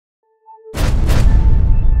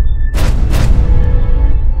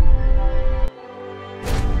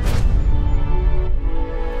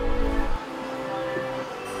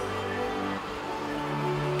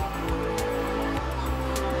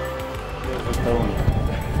stone.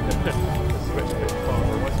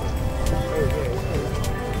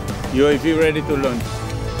 If you're ready to launch.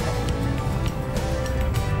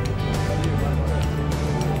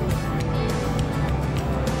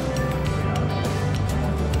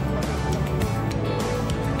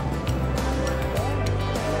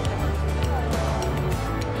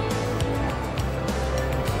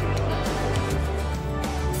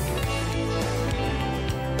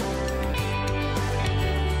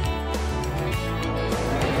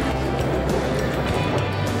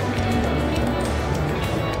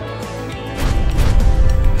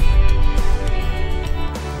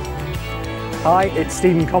 Hi, it's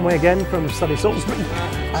Stephen Conway again from sunny Salisbury.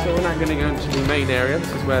 So we're now going to go into the main area.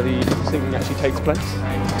 This is where the syncing actually takes place.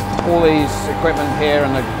 All these equipment here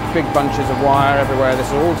and the big bunches of wire everywhere, this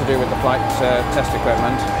is all to do with the flight test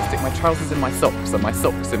equipment. I stick my trousers in my socks and my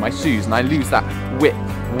socks in my shoes and I lose that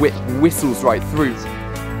whistles right through.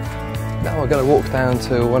 Now we're going to walk down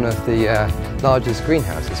to one of the largest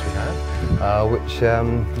greenhouses we have, which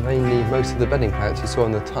mainly most of the bedding plants you saw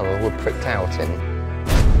in the tunnel were pricked out in.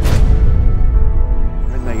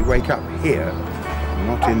 They wake up here,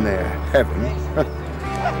 not in their heaven.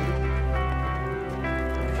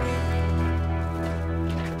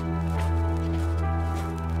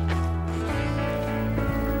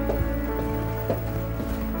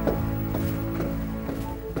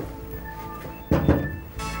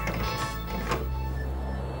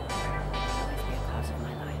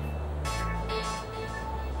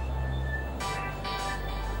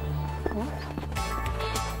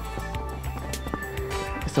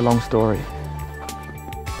 It's a long story.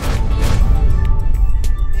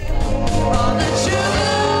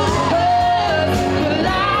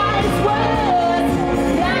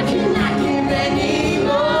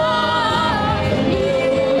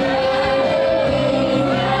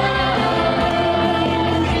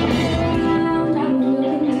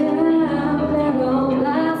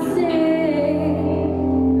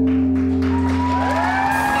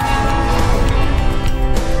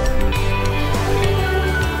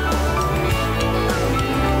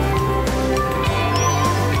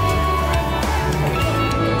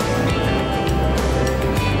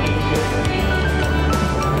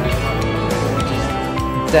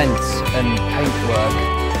 Dents and paintwork.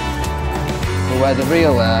 But where the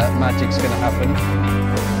real magic's going to happen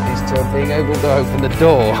is to being able to open the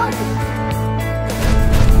door.